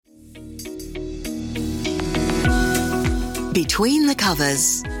Between the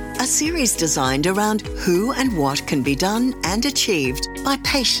Covers, a series designed around who and what can be done and achieved by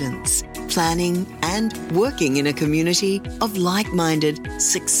patients, planning and working in a community of like-minded,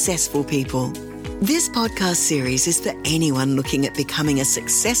 successful people. This podcast series is for anyone looking at becoming a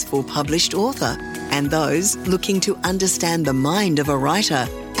successful published author and those looking to understand the mind of a writer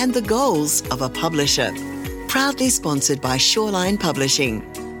and the goals of a publisher. Proudly sponsored by Shoreline Publishing.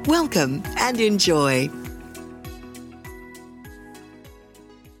 Welcome and enjoy.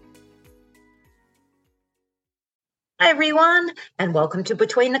 Hi everyone, and welcome to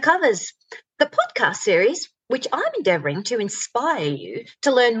Between the Covers, the podcast series which I'm endeavouring to inspire you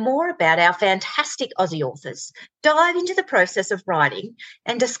to learn more about our fantastic Aussie authors, dive into the process of writing,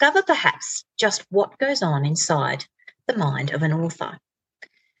 and discover perhaps just what goes on inside the mind of an author.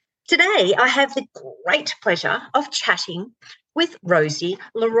 Today, I have the great pleasure of chatting with Rosie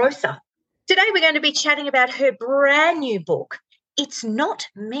La Rosa. Today, we're going to be chatting about her brand new book, It's Not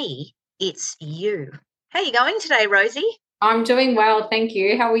Me, It's You. How are you going today, Rosie? I'm doing well, thank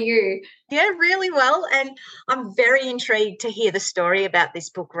you. How are you? Yeah, really well. And I'm very intrigued to hear the story about this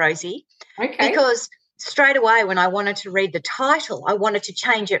book, Rosie. Okay. Because straight away when I wanted to read the title, I wanted to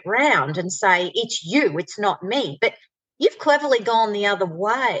change it round and say, it's you, it's not me. But you've cleverly gone the other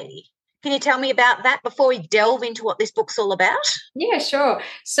way. Can you tell me about that before we delve into what this book's all about? Yeah, sure.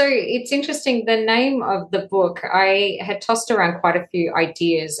 So it's interesting. The name of the book, I had tossed around quite a few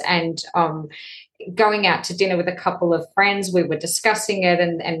ideas and going out to dinner with a couple of friends, we were discussing it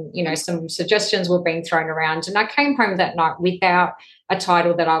and you know, some suggestions were being thrown around. And I came home that night without a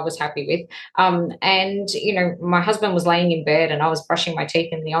title that I was happy with. And, you know, my husband was laying in bed and I was brushing my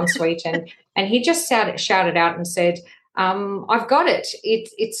teeth in the ensuite and he just shouted out and said, I've got it.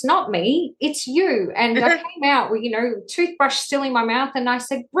 It's not me, it's you. And I came out with, you know, toothbrush still in my mouth and I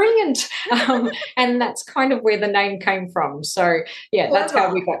said, brilliant. And that's kind of where the name came from. So, yeah, Clever. That's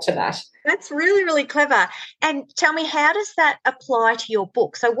how we got to that. That's really, really clever. And tell me, how does that apply to your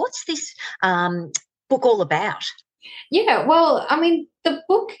book? So what's this book all about? Yeah, well, I mean, the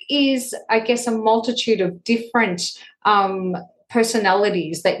book is, I guess, a multitude of different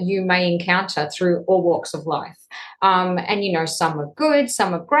personalities that you may encounter through all walks of life. And, you know, some are good,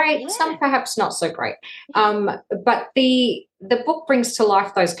 some are great, some perhaps not so great. But the book brings to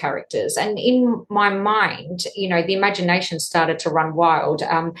life those characters. And in my mind, you know, the imagination started to run wild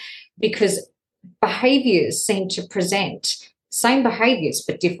because behaviours seem to present same behaviours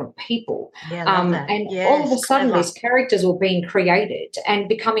but different people. Yeah, I love that. And yes, all of a sudden clever. these characters were being created and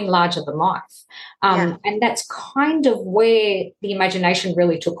becoming larger than life. And that's kind of where the imagination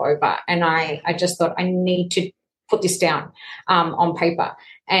really took over. And I just thought I need to put this down on paper.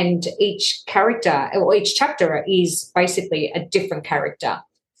 And each character or each chapter is basically a different character.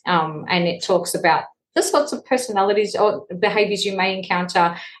 And it talks about the sorts of personalities or behaviours you may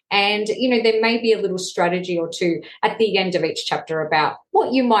encounter. And, you know, there may be a little strategy or two at the end of each chapter about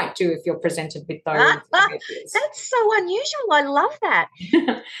what you might do if you're presented with those behaviours. That's so unusual. I love that.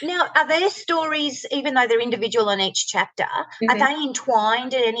 Now, are there stories, even though they're individual in each chapter, are they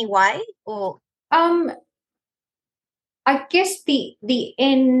entwined in any way? Or I guess the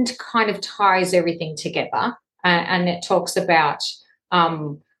end kind of ties everything together and it talks about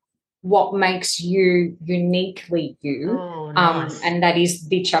what makes you uniquely you. Oh, nice. And that is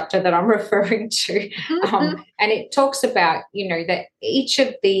the chapter that I'm referring to. And it talks about, you know, that each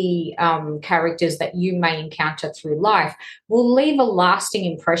of the characters that you may encounter through life will leave a lasting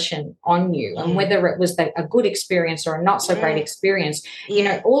impression on you. And whether it was a good experience or a not so great experience, you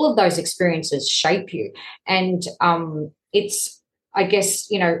know, all of those experiences shape you. And it's, I guess,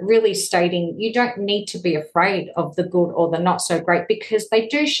 you know, really stating you don't need to be afraid of the good or the not so great because they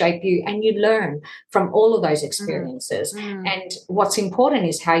do shape you and you learn from all of those experiences. And what's important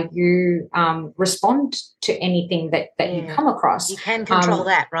is how you respond to anything that you come across. You can control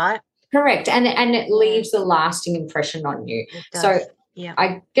that, right? Correct. And it leaves a lasting impression on you. So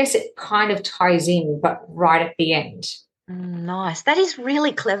I guess it kind of ties in, but right at the end. Nice. That is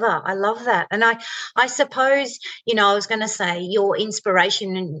really clever. I love that. And I suppose, you know, I was going to say your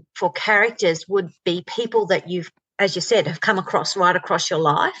inspiration for characters would be people that you've, as you said, have come across right across your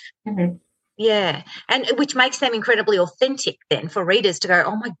life. Yeah. And which makes them incredibly authentic then for readers to go,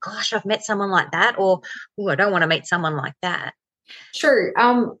 oh, my gosh, I've met someone like that, or, oh, I don't want to meet someone like that. True.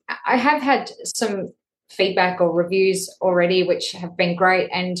 I have had some feedback or reviews already which have been great.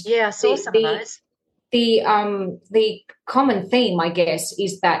 And I saw some of those. The common theme, I guess,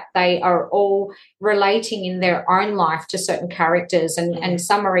 is that they are all relating in their own life to certain characters, and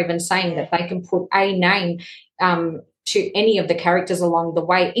some are even saying that they can put a name to any of the characters along the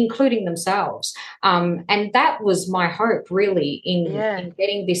way, including themselves. And that was my hope, really, in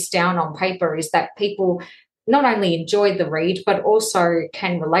getting this down on paper, is that people not only enjoy the read, but also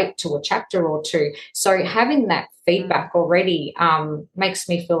can relate to a chapter or two. So having that feedback already makes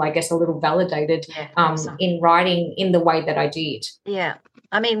me feel, I guess, a little validated in writing in the way that I did. Yeah.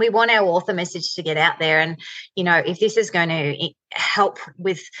 I mean, we want our author message to get out there, and, you know, if this is going to help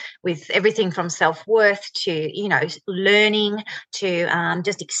with everything from self-worth to, you know, learning to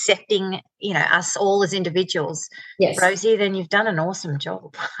just accepting, you know, us all as individuals, yes, Rosie, then you've done an awesome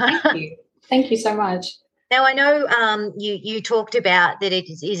job. Thank you so much. Now, I know you talked about that it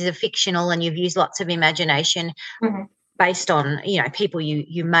is a fictional, and you've used lots of imagination based on, you know, people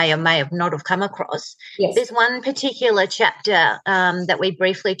you may or may have not have come across. Yes. There's one particular chapter that we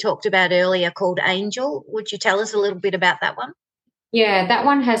briefly talked about earlier called Angel. Would you tell us a little bit about that one? Yeah, that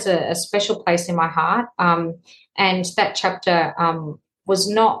one has a special place in my heart. And that chapter was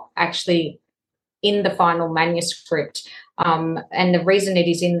not actually in the final manuscript. And the reason it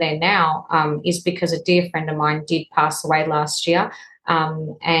is in there now is because a dear friend of mine did pass away last year,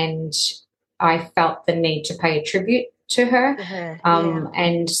 and I felt the need to pay a tribute to her.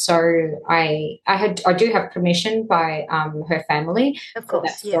 And so I do have permission by her family for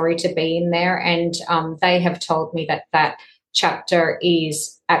that story to be in there, and they have told me that chapter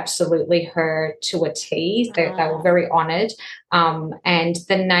is absolutely her to a T. They were very honoured. And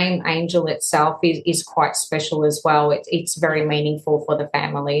the name Angel itself is quite special as well. It's very meaningful for the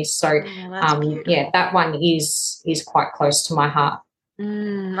family. So, that one is quite close to my heart.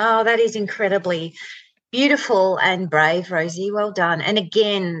 Oh, that is incredibly beautiful and brave, Rosie. Well done. And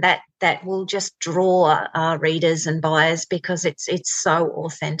again, that will just draw readers and buyers because it's so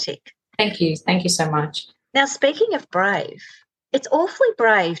authentic. Thank you. Thank you so much. Now, speaking of brave, it's awfully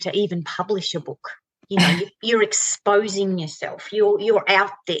brave to even publish a book. You know, you're exposing yourself. You're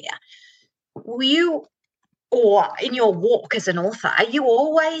out there. Were you, or in your walk as an author, are you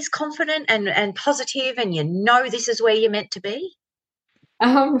always confident and positive, and you know this is where you're meant to be?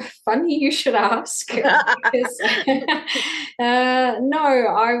 Funny you should ask. Because, no,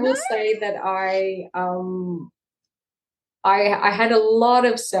 I will say that I had a lot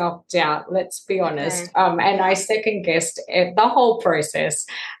of self-doubt, let's be honest, and I second-guessed the whole process.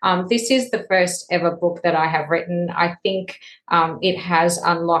 This is the first ever book that I have written. I think it has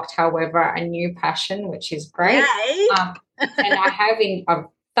unlocked, however, a new passion, which is great. And I've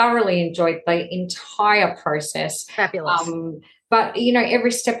thoroughly enjoyed the entire process. Fabulous. But, you know,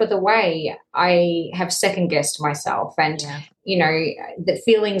 every step of the way, I have second-guessed myself, and, you know, the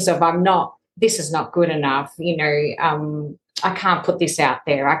feelings of this is not good enough, you know, I can't put this out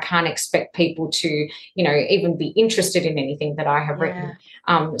there. I can't expect people to, you know, even be interested in anything that I have written.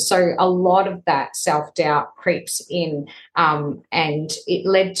 So a lot of that self-doubt creeps in, and it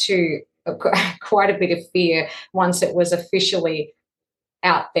led to quite a bit of fear once it was officially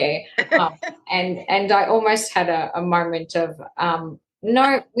out there. And I almost had a moment of,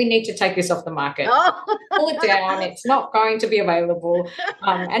 no, we need to take this off the market. Pull it down. It's not going to be available.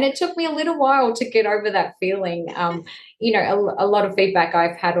 And it took me a little while to get over that feeling. You know, a lot of feedback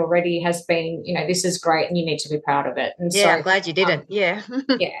I've had already has been, you know, this is great and you need to be proud of it. And so I'm glad you didn't.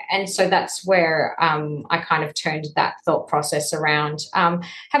 And so that's where I kind of turned that thought process around.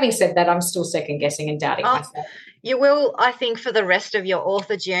 Having said that, I'm still second guessing and doubting myself. You will, I think, for the rest of your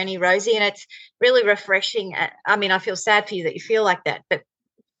author journey, Rosie, and it's really refreshing. I mean, I feel sad for you that you feel like that, but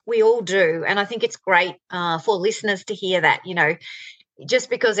we all do, and I think it's great for listeners to hear that, you know, just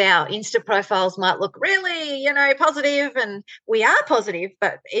because our Insta profiles might look really, you know, positive, and we are positive,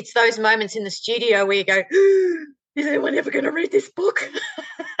 but it's those moments in the studio where you go, is anyone ever going to read this book?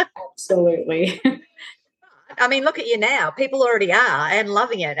 Absolutely. I mean, look at you now. People already are and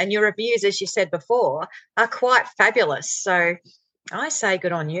loving it. And your reviews, as you said before, are quite fabulous. So I say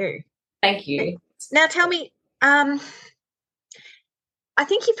good on you. Thank you. Now tell me, I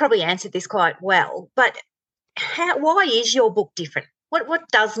think you've probably answered this quite well, but why is your book different? What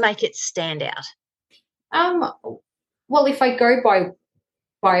does make it stand out? Well, if I go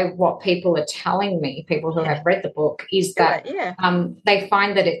by what people are telling me, people who have read the book, is that they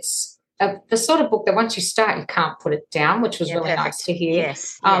find that it's the sort of book that once you start, you can't put it down, which was really nice to hear.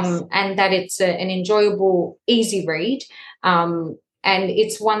 Yes. And that it's an enjoyable, easy read. And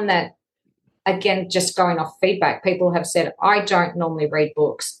it's one that, again, just going off feedback, people have said, I don't normally read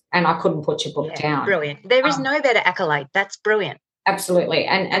books and I couldn't put your book down. Brilliant. There is no better accolade. That's brilliant. Absolutely.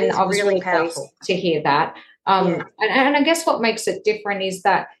 And I was really pleased to hear that. And I guess what makes it different is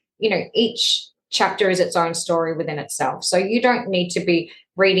that, you know, each chapter is its own story within itself. So you don't need to be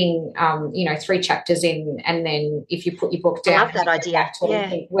reading, 3 chapters in, and then if you put your book down, I love that idea. and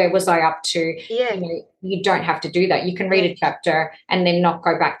think, where was I up to? Yeah. You don't have to do that. You can read a chapter and then not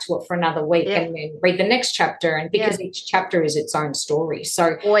go back to it for another week and then read the next chapter, and because each chapter is its own story.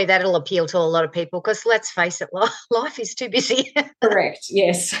 So, boy, that'll appeal to a lot of people because let's face it, life is too busy. Correct.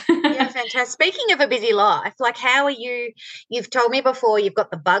 Yes. Yeah, fantastic. Speaking of a busy life, like how are you? You've told me before you've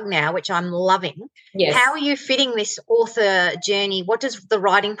got the bug now, which I'm loving. Yes. How are you fitting this author journey? What does the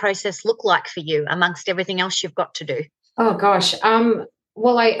writing process look like for you amongst everything else you've got to do? Oh gosh.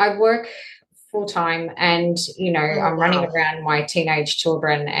 Well, I work full time, and I'm running around my teenage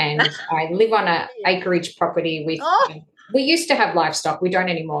children, and I live on a acreage property with. We used to have livestock. We don't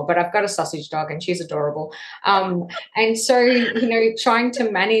anymore, but I've got a sausage dog and she's adorable. And so, trying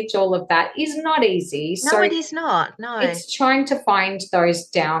to manage all of that is not easy. No, so it is not. No. It's trying to find those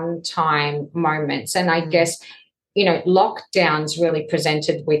downtime moments. And I guess, lockdowns really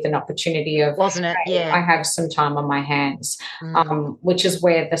presented with an opportunity of, wasn't it? Yeah. I have some time on my hands, which is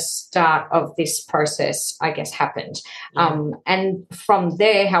where the start of this process, I guess, happened. Yeah. And from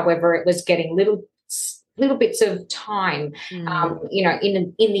there, however, it was getting little bits of time, in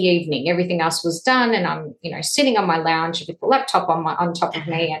the evening. Everything else was done, and I'm, sitting on my lounge with the laptop on top of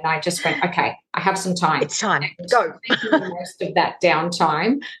me, and I just went, okay, I have some time. It's time. Go. Making the most of that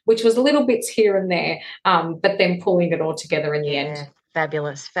downtime, which was little bits here and there, but then pulling it all together in the end.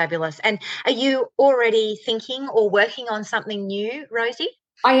 Fabulous, fabulous. And are you already thinking or working on something new, Rosie?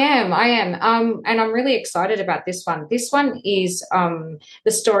 I am. And I'm really excited about this one. This one is the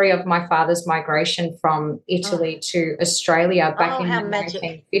story of my father's migration from Italy to Australia back in the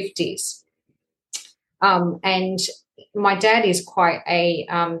 1950s. And my dad is quite a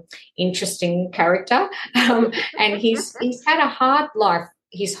interesting character, and he's had a hard life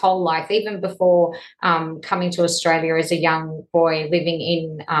his whole life, even before coming to Australia as a young boy living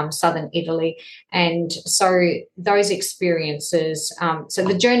in southern Italy. And so those experiences, so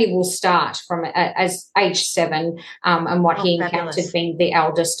the journey will start from as age 7, and what he encountered being the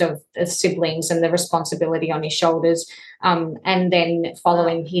eldest of the siblings and the responsibility on his shoulders, and then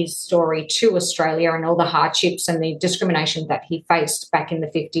following his story to Australia and all the hardships and the discrimination that he faced back in the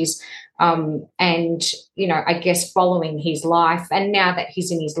 50s. And, I guess following his life, and now that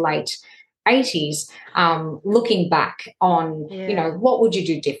he's in his late 80s, looking back on, what would you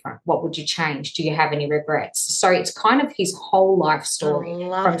do different? What would you change? Do you have any regrets? So it's kind of his whole life story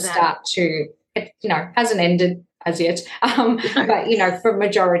from start to, hasn't ended as yet, but, for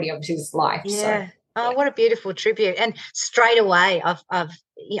majority of his life. Yeah. So. Oh, what a beautiful tribute. And straight away,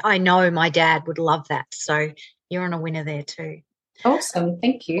 I know my dad would love that. So you're on a winner there too. Awesome.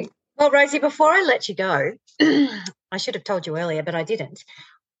 Thank you. Well, Rosie, before I let you go, I should have told you earlier, but I didn't.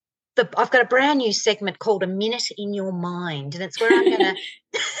 I've got a brand new segment called A Minute in Your Mind, and it's where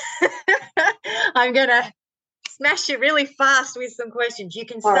I'm gonna smash you really fast with some questions. You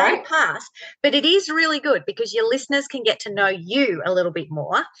can say pass, but it is really good because your listeners can get to know you a little bit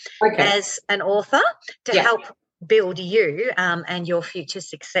more as an author to help build you and your future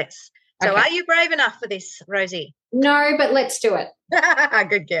success. So are you brave enough for this, Rosie? No, but let's do it.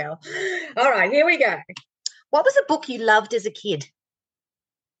 Good girl. All right, here we go. What was a book you loved as a kid?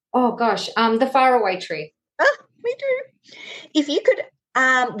 Oh, gosh, The Faraway Tree. Oh, me too. If you could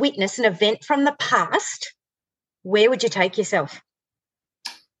witness an event from the past, where would you take yourself?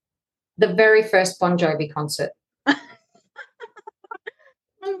 The very first Bon Jovi concert. Love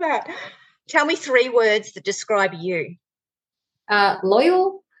that. Tell me 3 words that describe you.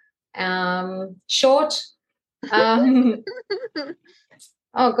 Loyal, short. Oh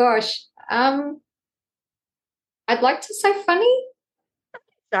gosh. I'd like to say funny.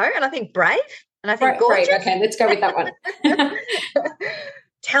 So, and I think brave, and I think gorgeous. Brave. Okay, let's go with that one.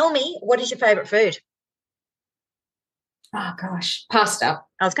 Tell me, what is your favourite food? Oh gosh, pasta.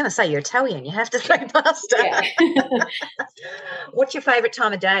 I was going to say you're Italian. You have to say pasta. Yeah. What's your favourite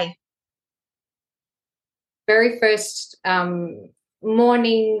time of day? Very first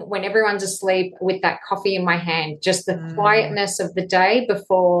morning when everyone's asleep with that coffee in my hand, just the quietness of the day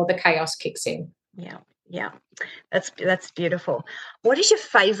before the chaos kicks in. Yeah. That's beautiful. What is your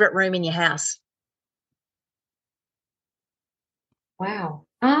favourite room in your house? Wow.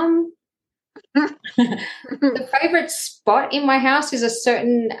 The favourite spot in my house is a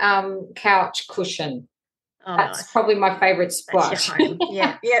certain couch cushion. Oh, that's nice. Probably my favourite spot.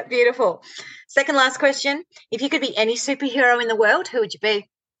 Yeah, beautiful. Second last question. If you could be any superhero in the world, who would you be?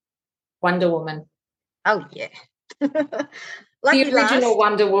 Wonder Woman. Oh, yeah. The original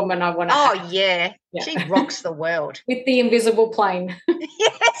Wonder Woman I want to have. Yeah. She rocks the world. With the invisible plane.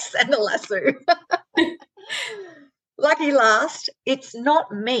 Yes, and the lasso. Lucky last, It's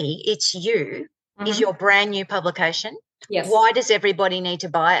Not Me, It's You is your brand new publication. Yes. Why does everybody need to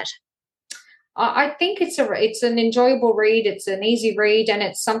buy it? I think it's an enjoyable read. It's an easy read, and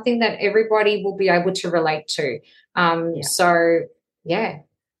it's something that everybody will be able to relate to. So, yeah.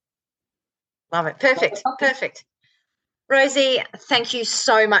 Love it. Perfect. Rosie, thank you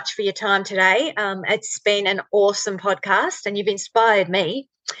so much for your time today. It's been an awesome podcast and you've inspired me.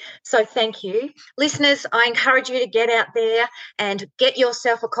 So thank you. Listeners, I encourage you to get out there and get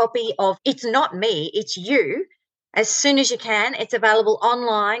yourself a copy of It's Not Me, It's You as soon as you can. It's available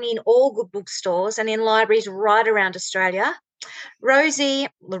online in all good bookstores and in libraries right around Australia. Rosie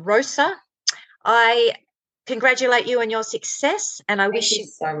La Rosa, I congratulate you on your success and I wish you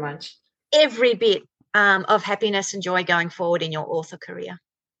so much. Every bit of happiness and joy going forward in your author career.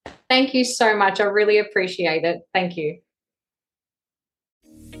 Thank you so much. I really appreciate it. Thank you.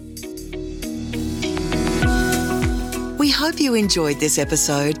 We hope you enjoyed this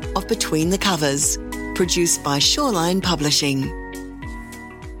episode of Between the Covers, produced by Shoreline Publishing.